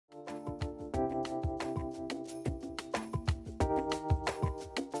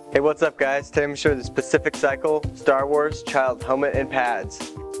Hey, what's up guys? Today I'm going to show you the Specific Cycle Star Wars Child Helmet and Pads.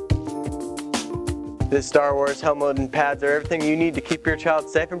 This Star Wars helmet and pads are everything you need to keep your child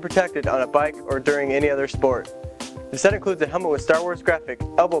safe and protected on a bike or during any other sport. The set includes a helmet with Star Wars graphic,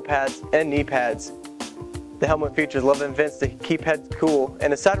 elbow pads, and knee pads. The helmet features 11 vents to keep heads cool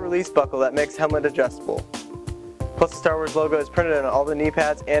and a side release buckle that makes helmet adjustable. Plus the Star Wars logo is printed on all the knee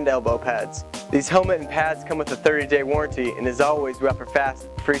pads and elbow pads. These helmet and pads come with a 30-day warranty, and as always we offer fast,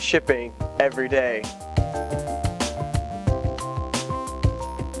 free shipping every day.